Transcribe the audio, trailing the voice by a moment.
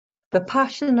The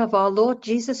Passion of our Lord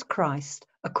Jesus Christ,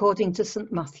 according to St.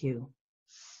 Matthew.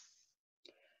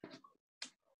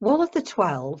 One of the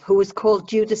 12, who was called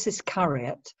Judas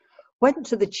Iscariot, went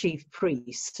to the chief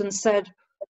priests and said,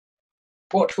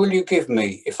 "What will you give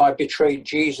me if I betray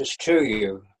Jesus to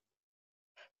you?"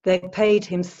 They paid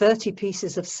him 30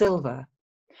 pieces of silver,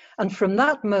 and from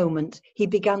that moment he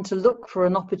began to look for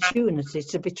an opportunity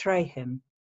to betray him.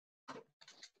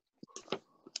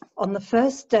 On the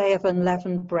first day of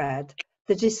unleavened bread,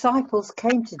 the disciples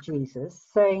came to Jesus,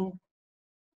 saying,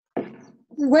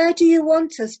 "Where do you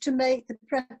want us to make the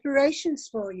preparations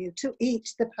for you to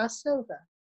eat the Passover?"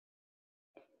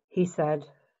 He said,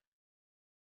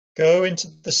 "Go into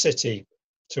the city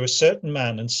to a certain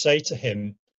man and say to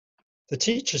him, 'The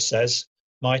teacher says,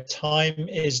 my time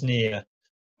is near.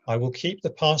 I will keep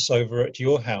the Passover at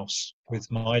your house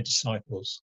with my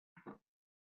disciples.'"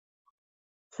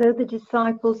 So the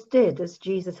disciples did as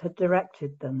Jesus had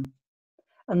directed them,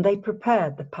 and they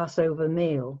prepared the Passover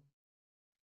meal.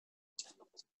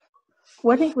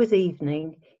 When it was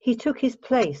evening, he took his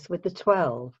place with the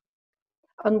 12,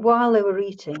 and while they were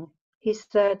eating, he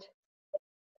said,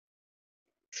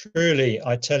 "Truly,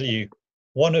 I tell you,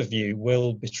 one of you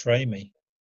will betray me."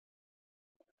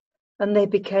 and they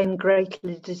became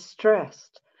greatly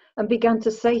distressed and began to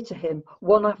say to him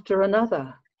one after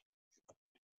another,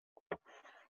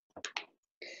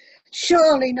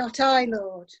 "Surely not I,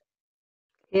 Lord."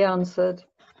 He answered,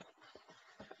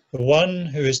 "The one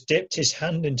who has dipped his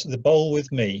hand into the bowl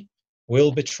with me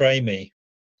will betray me.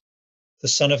 The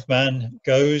Son of Man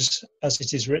goes as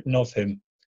it is written of him,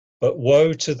 but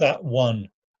woe to that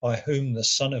one by whom the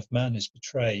Son of Man is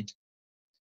betrayed.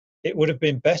 It would have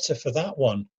been better for that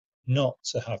one not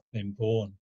to have been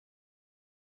born."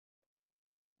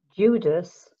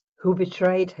 Judas, who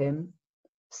betrayed him,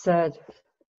 said,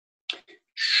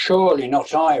 "Surely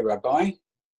not I, Rabbi."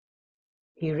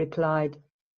 He replied,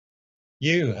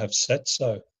 "You have said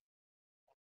so."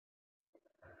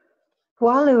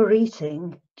 While they were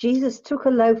eating, Jesus took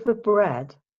a loaf of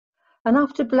bread, and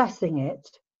after blessing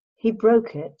it, he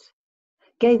broke it,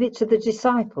 gave it to the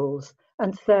disciples,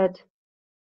 and said,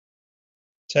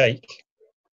 "Take,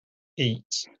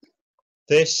 eat.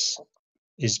 This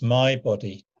is my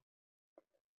body."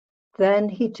 Then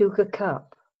he took a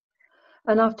cup,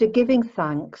 and after giving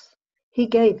thanks, he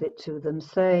gave it to them,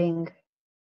 saying,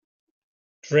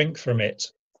 "Drink from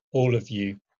it, all of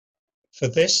you, for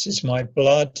this is my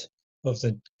blood of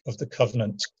the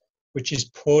covenant, which is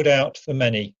poured out for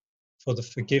many for the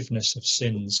forgiveness of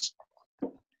sins.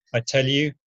 I tell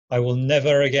you, I will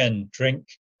never again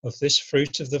drink of this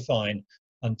fruit of the vine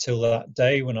until that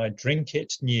day when I drink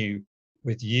it new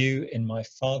with you in my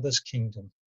Father's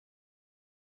kingdom."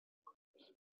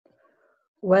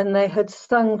 When they had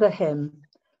sung the hymn,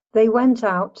 they went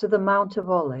out to the Mount of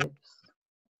Olives.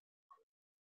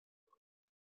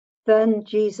 Then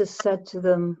Jesus said to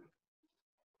them,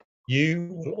 "You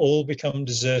will all become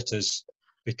deserters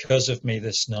because of me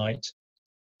this night,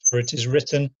 for it is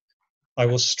written, I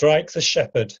will strike the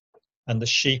shepherd, and the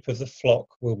sheep of the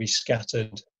flock will be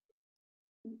scattered.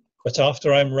 But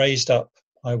after I am raised up,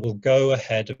 I will go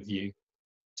ahead of you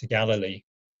to Galilee."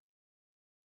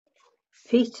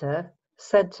 Peter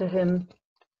said to him,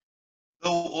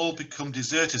 "Though all become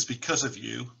deserters because of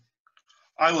you,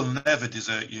 I will never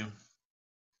desert you."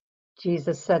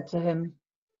 Jesus said to him,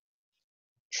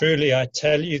 "Truly I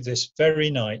tell you, this very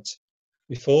night,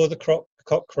 before the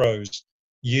cock crows,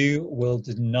 you will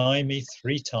deny me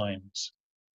 3 times.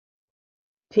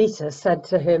 Peter said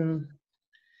to him,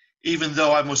 "Even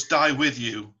though I must die with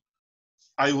you,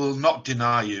 I will not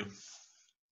deny you."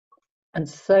 and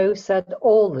so said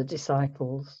all the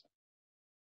disciples.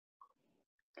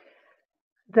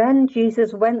 Then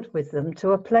Jesus went with them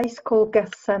to a place called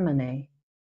Gethsemane,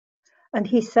 and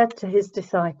he said to his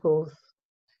disciples,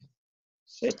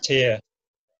 Sit here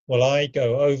while I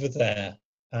go over there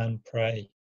and pray."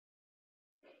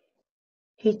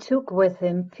 He took with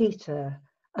him Peter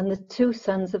and the 2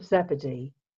 sons of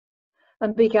Zebedee,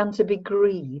 and began to be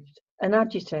grieved and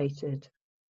agitated.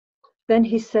 Then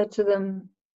he said to them,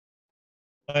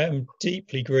 "I am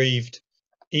deeply grieved,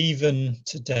 even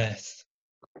to death.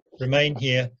 Remain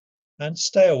here and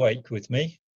stay awake with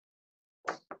me."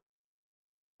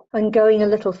 and going a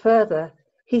little further,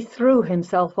 he threw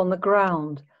himself on the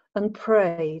ground and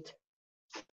prayed,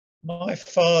 "My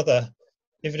Father,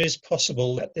 if it is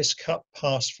possible, let this cup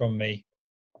pass from me.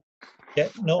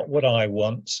 Yet not what I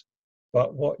want,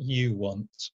 but what you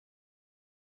want."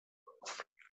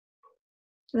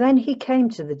 Then he came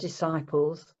to the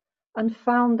disciples and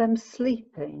found them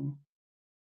sleeping.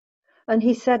 And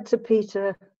he said to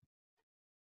Peter,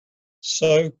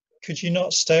 "So Could you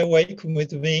not stay awake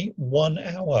with me 1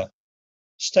 hour?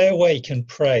 Stay awake and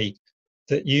pray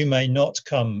that you may not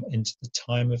come into the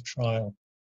time of trial.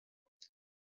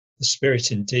 The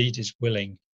spirit indeed is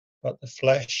willing, but the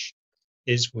flesh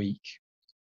is weak.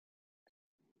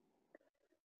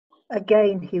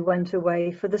 Again he went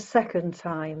away for the second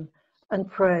time and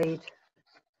prayed,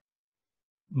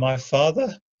 My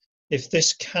Father, if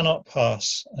this cannot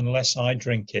pass unless I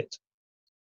drink it,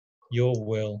 your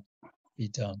will be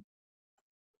done.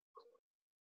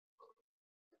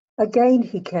 Again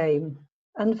he came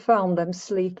and found them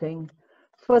sleeping,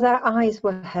 for their eyes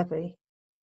were heavy.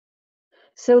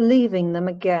 So leaving them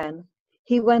again,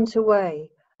 he went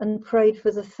away and prayed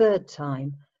for the third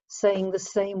time, saying the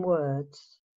same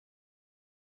words.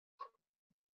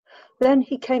 Then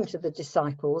he came to the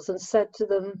disciples and said to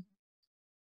them,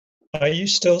 Are you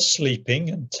still sleeping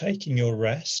and taking your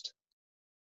rest?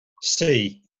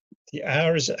 See, the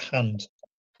hour is at hand,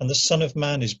 and the Son of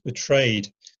Man is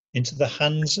betrayed into the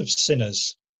hands of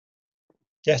sinners.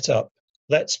 Get up,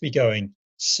 let's be going.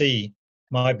 See,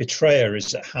 my betrayer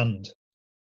is at hand.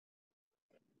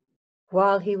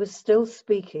 While he was still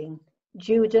speaking,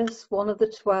 Judas, one of the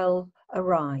 12,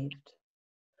 arrived.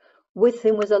 With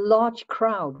him was a large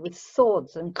crowd with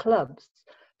swords and clubs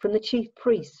from the chief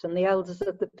priests and the elders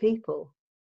of the people.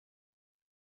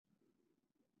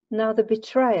 Now the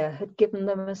betrayer had given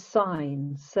them a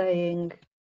sign, saying,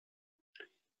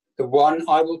 The one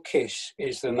I will kiss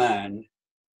is the man.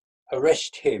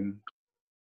 Arrest him.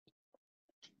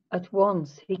 At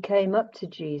once he came up to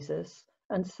Jesus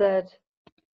and said,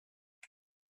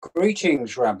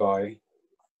 Greetings, Rabbi.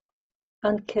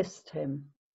 and kissed him.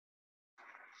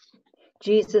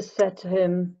 Jesus said to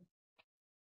him,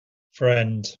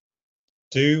 Friend,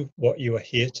 do what you are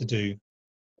here to do.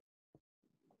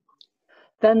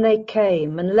 Then they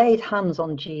came and laid hands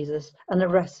on Jesus and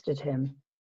arrested him.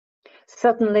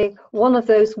 Suddenly, one of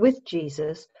those with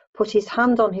Jesus put his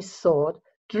hand on his sword,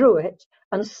 drew it,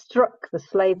 and struck the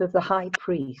slave of the high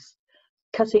priest,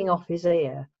 cutting off his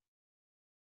ear.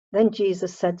 Then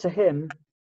Jesus said to him,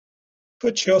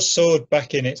 Put your sword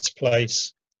back in its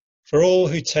place, for all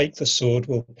who take the sword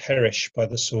will perish by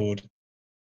the sword.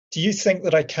 Do you think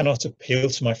that I cannot appeal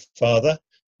to my Father,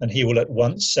 and he will at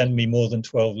once send me more than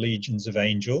 12 legions of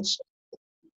angels?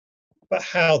 But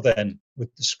how then would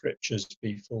the scriptures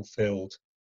be fulfilled,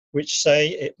 which say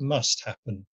it must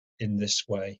happen in this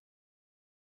way?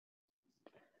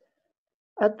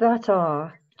 At that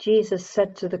hour, Jesus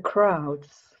said to the crowds,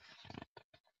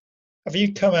 Have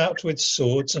you come out with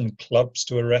swords and clubs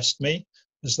to arrest me,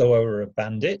 as though I were a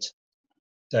bandit?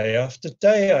 Day after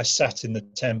day I sat in the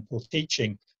temple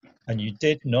teaching, and you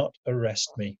did not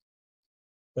arrest me.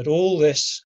 But all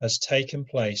this has taken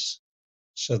place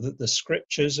so that the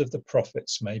scriptures of the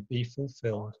prophets may be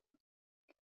fulfilled.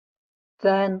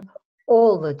 Then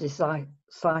all the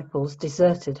disciples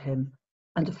deserted him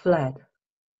and fled.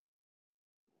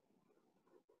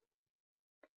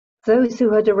 Those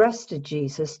who had arrested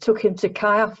Jesus took him to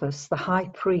Caiaphas, the high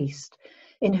priest,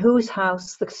 in whose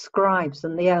house the scribes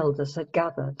and the elders had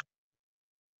gathered.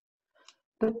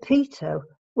 But Peter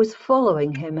was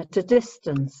following him at a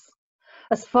distance,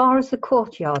 as far as the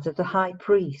courtyard of the high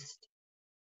priest.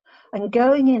 And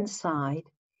going inside,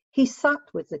 he sat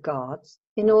with the guards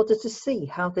in order to see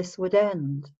how this would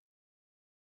end.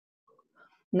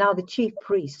 Now the chief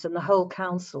priests and the whole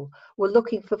council were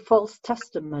looking for false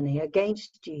testimony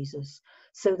against Jesus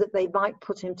so that they might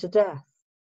put him to death.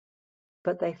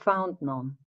 But they found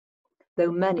none,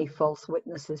 though many false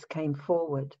witnesses came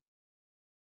forward.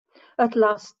 At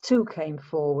last 2 came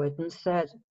forward and said,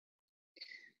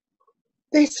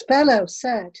 This fellow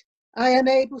said, I am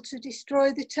able to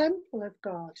destroy the temple of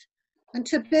God and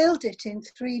to build it in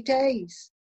 3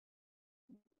 days.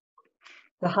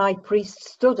 The high priest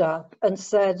stood up and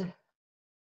said,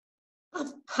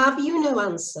 Have you no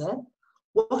answer?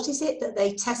 What is it that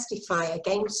they testify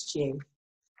against you?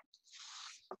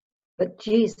 But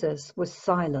Jesus was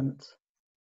silent.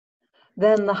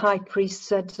 Then the high priest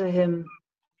said to him,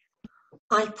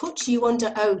 I put you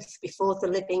under oath before the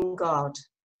living God.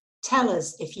 Tell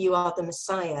us if you are the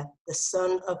Messiah, the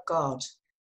Son of God.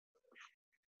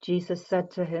 Jesus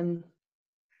said to him,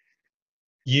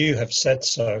 You have said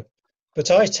so. But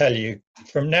I tell you,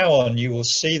 from now on you will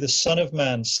see the Son of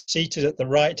Man seated at the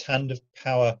right hand of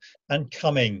power and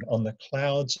coming on the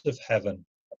clouds of heaven.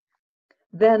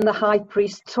 Then the high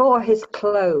priest tore his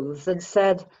clothes and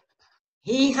said,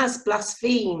 He has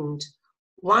blasphemed.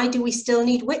 Why do we still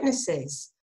need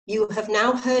witnesses? You have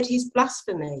now heard his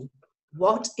blasphemy.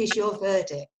 What is your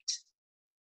verdict?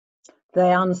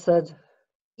 They answered,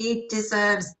 He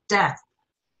deserves death.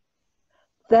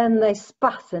 Then they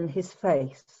spat in his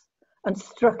face and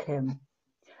struck him,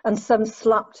 and some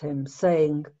slapped him,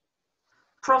 saying,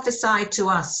 Prophesy to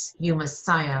us, you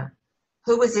Messiah.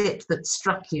 Who is it that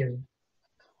struck you?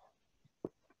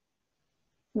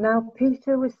 Now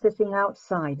Peter was sitting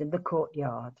outside in the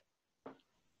courtyard.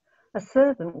 A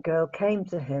servant girl came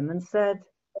to him and said,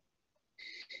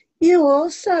 You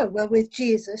also were with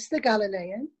Jesus the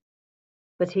Galilean.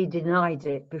 but he denied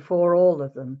it before all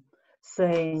of them,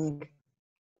 saying,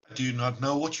 I do not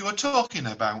know what you are talking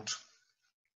about.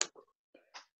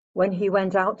 When he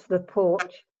went out to the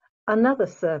porch, another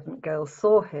servant girl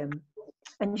saw him,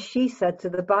 and she said to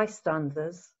the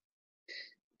bystanders,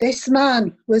 This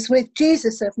man was with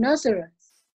Jesus of Nazareth.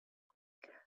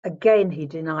 Again he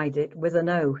denied it with an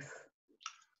oath.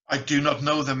 I do not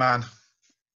know the man.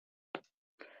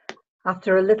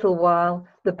 After a little while,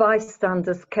 the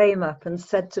bystanders came up and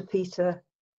said to Peter,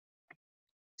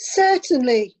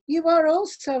 Certainly, you are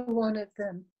also one of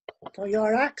them, for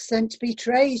your accent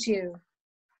betrays you.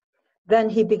 Then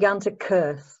he began to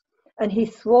curse, and he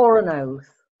swore an oath.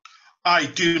 I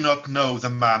do not know the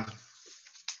man.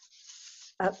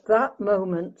 At that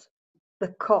moment, the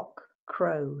cock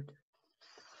crowed.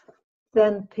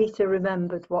 Then Peter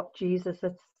remembered what Jesus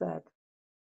had said.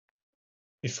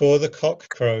 Before the cock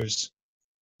crows,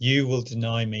 you will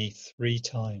deny me 3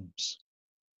 times.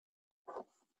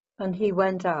 And he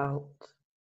went out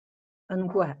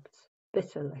and wept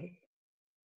bitterly.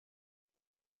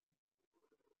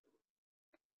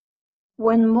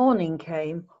 When morning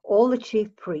came, all the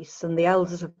chief priests and the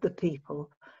elders of the people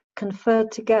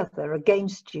conferred together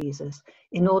against Jesus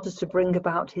in order to bring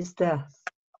about his death.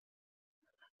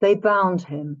 They bound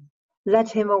him, led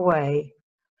him away,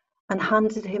 and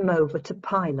handed him over to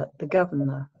Pilate, the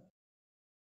governor.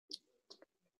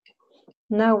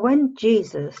 Now when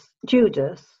Judas,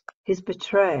 his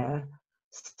betrayer,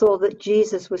 saw that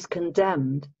Jesus was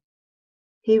condemned,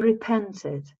 he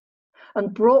repented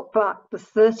and brought back the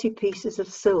 30 pieces of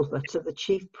silver to the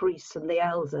chief priests and the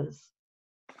elders.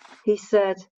 He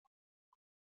said,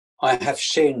 I have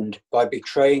sinned by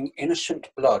betraying innocent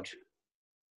blood.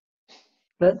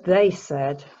 But they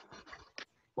said,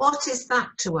 What is that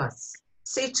to us?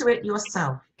 See to it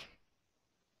yourself.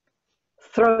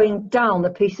 Throwing down the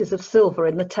pieces of silver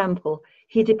in the temple,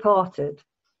 he departed,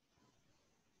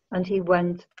 and he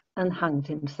went and hanged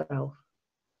himself.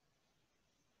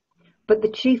 But the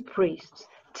chief priests,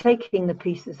 taking the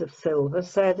pieces of silver,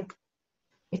 said,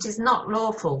 It is not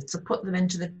lawful to put them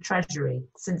into the treasury,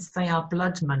 since they are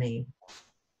blood money.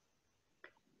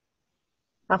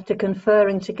 After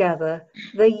conferring together,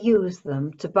 they used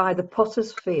them to buy the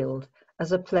potter's field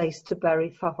as a place to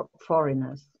bury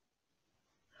foreigners.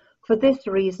 For this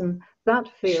reason, that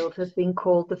field has been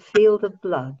called the Field of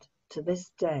Blood to this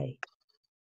day.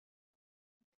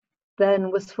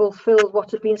 Then was fulfilled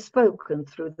what had been spoken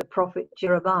through the prophet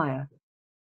Jeremiah.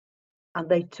 And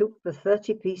they took the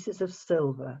 30 pieces of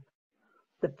silver,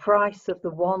 the price of the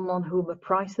one on whom a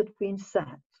price had been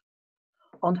set,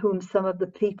 on whom some of the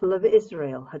people of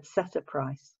Israel had set a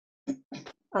price,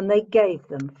 and they gave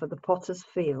them for the potter's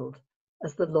field,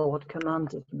 as the Lord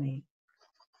commanded me.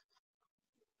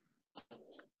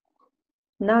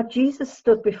 Now Jesus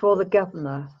stood before the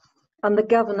governor, and the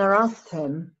governor asked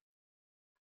him,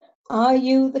 Are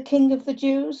you the King of the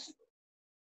Jews?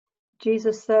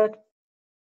 Jesus said,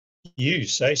 You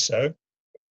say so.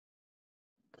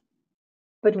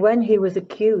 but when he was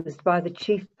accused by the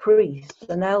chief priests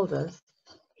and elders,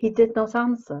 he did not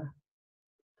answer.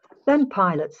 Then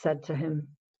Pilate said to him,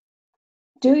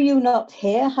 Do you not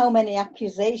hear how many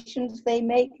accusations they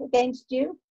make against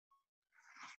you?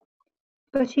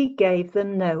 but he gave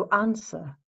them no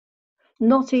answer,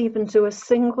 not even to a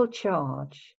single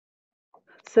charge,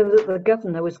 so that the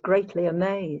governor was greatly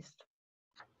amazed.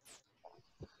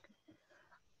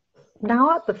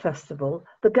 Now at the festival,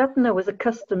 the governor was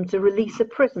accustomed to release a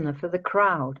prisoner for the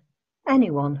crowd,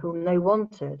 anyone whom they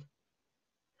wanted.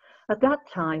 At that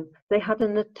time, they had a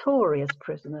notorious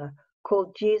prisoner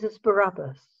called Jesus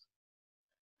Barabbas.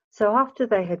 So after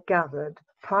they had gathered,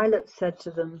 Pilate said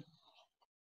to them,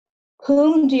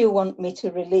 Whom do you want me to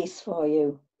release for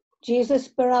you? Jesus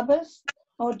Barabbas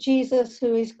or Jesus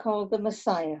who is called the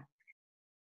Messiah?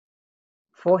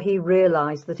 for he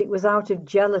realized that it was out of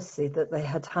jealousy that they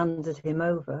had handed him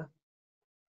over.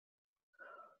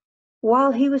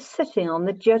 While he was sitting on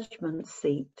the judgment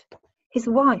seat, his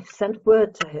wife sent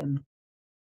word to him,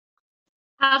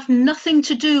 Have nothing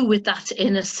to do with that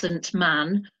innocent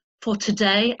man, for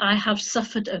today I have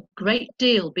suffered a great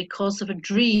deal because of a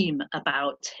dream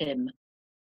about him.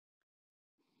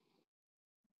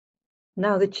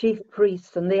 Now the chief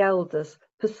priests and the elders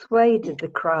persuaded the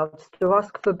crowds to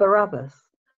ask for Barabbas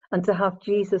and to have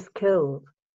Jesus killed.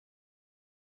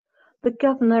 The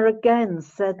governor again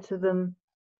said to them,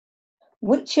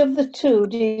 "Which of the two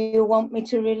do you want me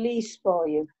to release for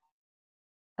you?"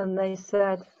 and they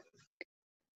said,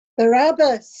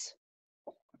 Barabbas.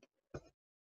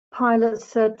 Pilate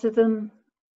said to them,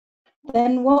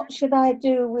 "Then what should I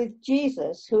do with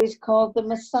Jesus, who is called the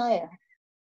Messiah?"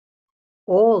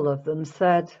 all of them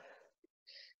said,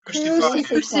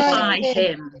 Crucify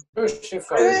him.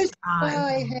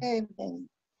 Crucify him.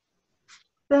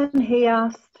 Then he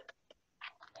asked,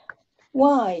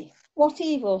 "Why? What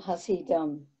evil has he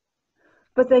done?"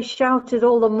 but they shouted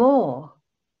all the more,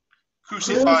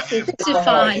 Crucify him.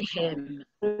 Crucify him.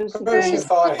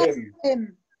 Crucify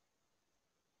him.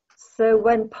 So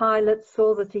when Pilate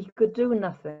saw that he could do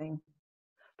nothing,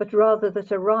 but rather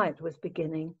that a riot was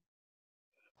beginning,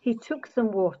 he took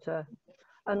some water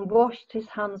and washed his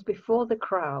hands before the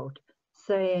crowd,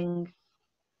 saying,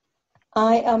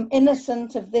 "I am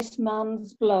innocent of this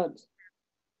man's blood.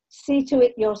 See to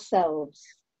it yourselves."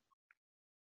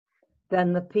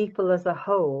 Then the people as a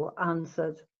whole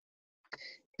answered,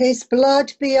 His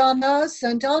blood be on us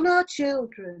and on our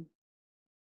children.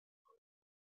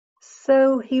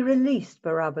 So he released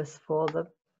Barabbas for them.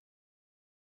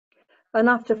 And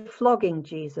after flogging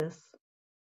Jesus,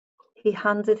 he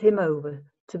handed him over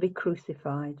to be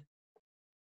crucified.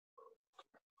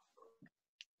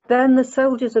 Then the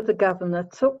soldiers of the governor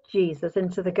took Jesus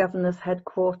into the governor's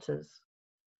headquarters,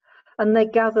 and they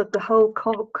gathered the whole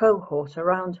cohort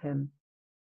around him.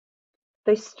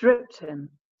 They stripped him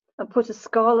and put a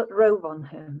scarlet robe on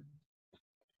him,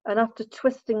 and after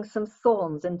twisting some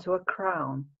thorns into a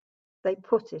crown, they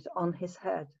put it on his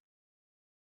head.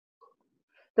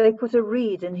 They put a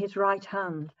reed in his right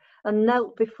hand and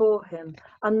knelt before him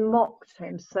and mocked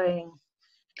him, saying,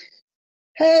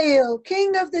 Hail,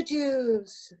 King of the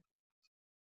Jews!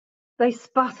 They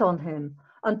spat on him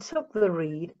and took the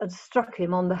reed and struck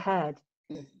him on the head.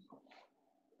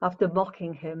 After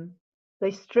mocking him,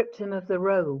 they stripped him of the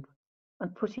robe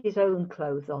and put his own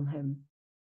clothes on him.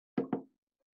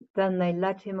 Then they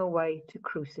led him away to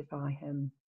crucify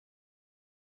him.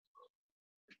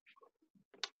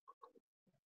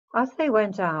 As they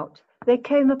went out, they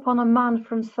came upon a man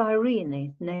from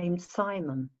Cyrene named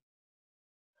Simon.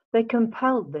 They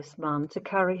compelled this man to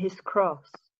carry his cross.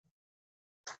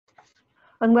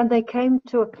 And when they came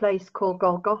to a place called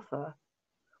Golgotha,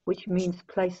 which means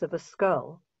place of a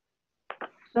skull,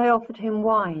 they offered him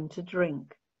wine to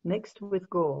drink, mixed with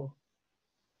gall.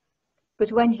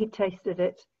 But when he tasted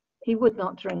it, he would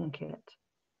not drink it.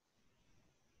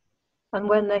 And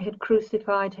when they had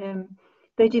crucified him,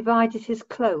 they divided his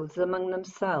clothes among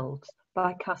themselves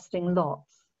by casting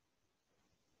lots.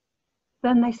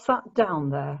 Then they sat down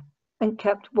there and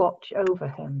kept watch over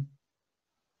him.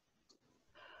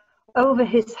 Over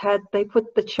his head they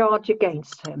put the charge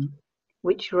against him,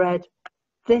 which read,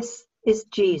 "This is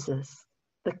Jesus,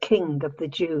 the King of the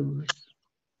Jews."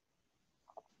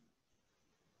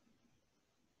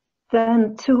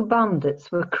 Then 2 bandits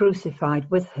were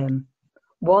crucified with him,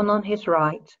 one on his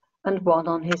right and one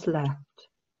on his left.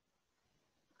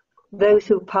 Those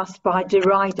who passed by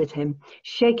derided him,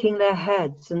 shaking their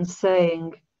heads and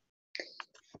saying,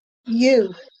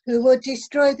 You who would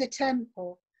destroy the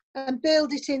temple and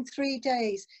build it in 3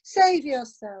 days, save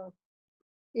yourself.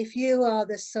 If you are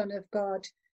the Son of God,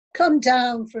 come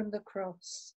down from the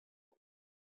cross.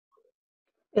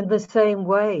 In the same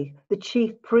way, the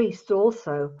chief priests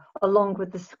also, along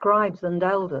with the scribes and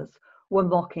elders, were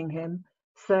mocking him,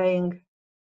 saying,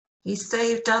 He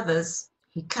saved others.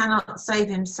 He cannot save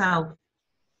himself.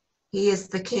 He is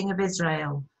the King of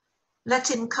Israel. Let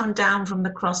him come down from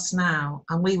the cross now,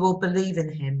 and we will believe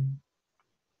in him.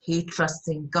 He trusts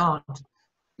in God.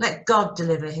 Let God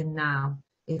deliver him now,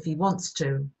 if he wants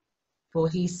to, for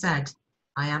he said,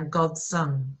 I am God's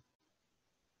son.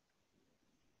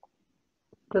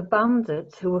 The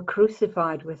bandits who were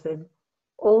crucified with him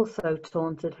also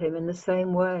taunted him in the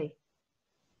same way.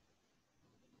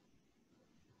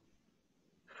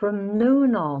 From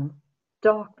noon on,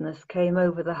 darkness came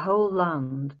over the whole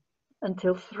land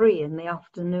until 3 in the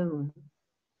afternoon.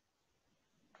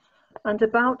 And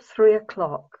about 3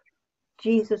 o'clock,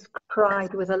 Jesus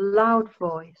cried with a loud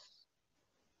voice,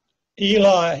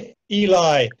 Eli,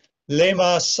 Eli,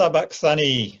 lema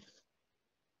sabachthani.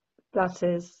 that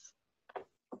is,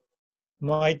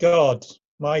 My God,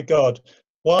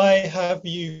 why have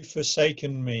you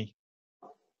forsaken me?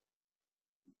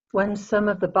 When some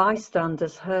of the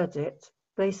bystanders heard it,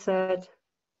 they said,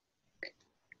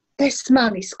 This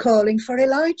man is calling for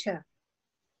Elijah.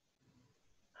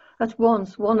 At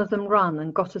once one of them ran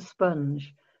and got a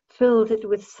sponge, filled it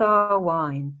with sour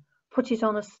wine, put it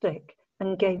on a stick,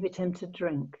 and gave it him to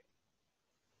drink.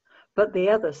 But the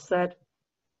others said,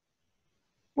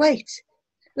 "Wait,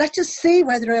 let us see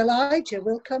whether Elijah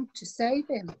will come to save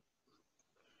him."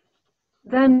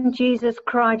 Then Jesus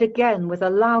cried again with a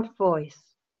loud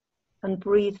voice and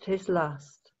breathed his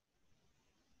last.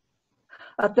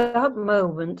 At that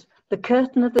moment, the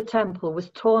curtain of the temple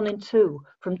was torn in two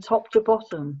from top to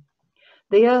bottom.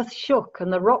 The earth shook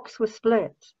and the rocks were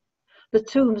split. The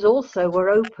tombs also were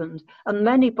opened, and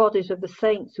many bodies of the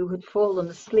saints who had fallen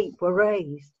asleep were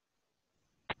raised.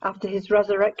 After his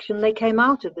resurrection, they came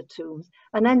out of the tombs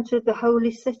and entered the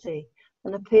holy city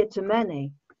and appeared to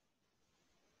many.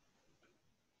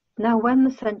 Now when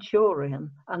the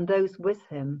centurion and those with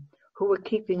him who were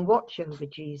keeping watch over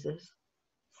Jesus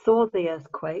saw the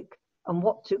earthquake and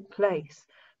what took place,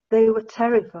 they were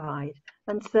terrified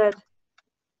and said,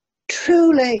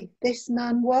 "Truly, this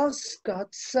man was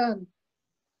God's son."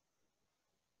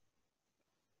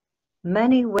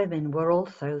 Many women were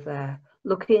also there,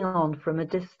 looking on from a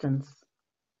distance.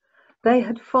 They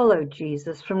had followed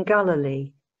Jesus from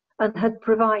Galilee and had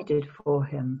provided for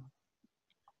him.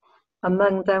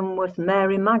 Among them was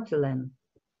Mary Magdalene,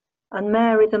 and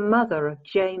Mary the mother of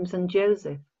James and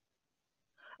Joseph,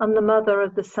 and the mother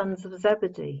of the sons of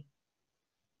Zebedee.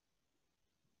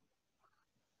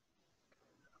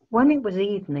 When it was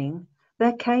evening,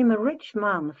 there came a rich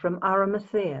man from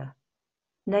Arimathea,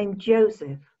 named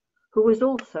Joseph, who was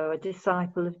also a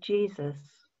disciple of Jesus.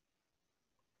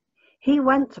 He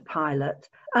went to Pilate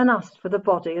and asked for the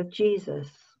body of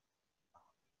Jesus.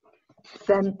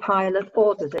 Then Pilate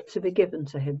ordered it to be given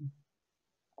to him.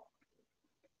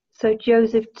 So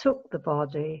Joseph took the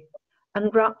body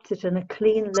and wrapped it in a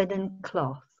clean linen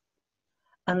cloth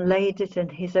and laid it in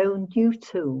his own new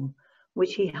tomb,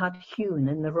 which he had hewn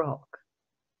in the rock.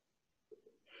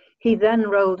 He then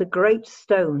rolled a great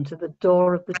stone to the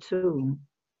door of the tomb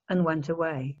and went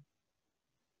away.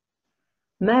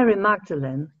 Mary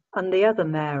Magdalene and the other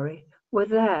Mary were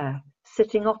there,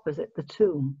 sitting opposite the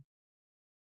tomb.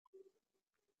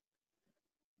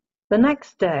 The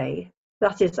next day,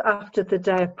 that is after the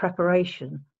day of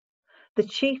preparation, the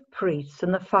chief priests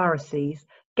and the Pharisees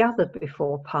gathered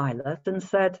before Pilate and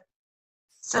said,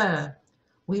 "Sir,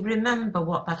 we remember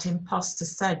what that impostor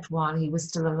said while he was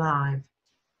still alive.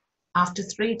 After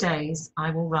 3 days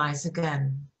I will rise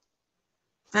again.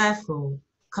 Therefore,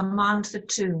 command the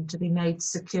tomb to be made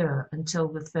secure until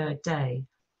the 3rd day.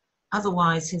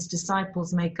 Otherwise his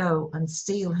disciples may go and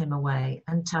steal him away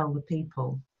and tell the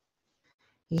people,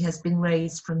 'He has been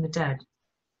raised from the dead,'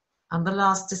 and the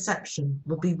last deception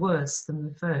will be worse than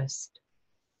the first."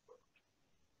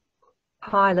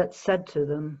 Pilate said to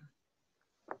them,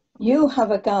 You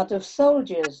have a guard of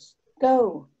soldiers.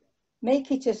 Go,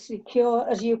 make it as secure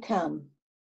as you can.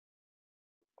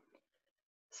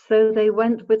 So they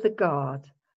went with the guard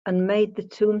and made the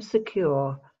tomb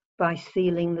secure by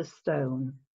sealing the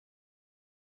stone.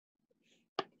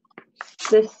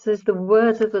 This is the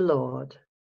word of the Lord.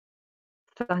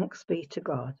 Thanks be to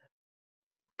God.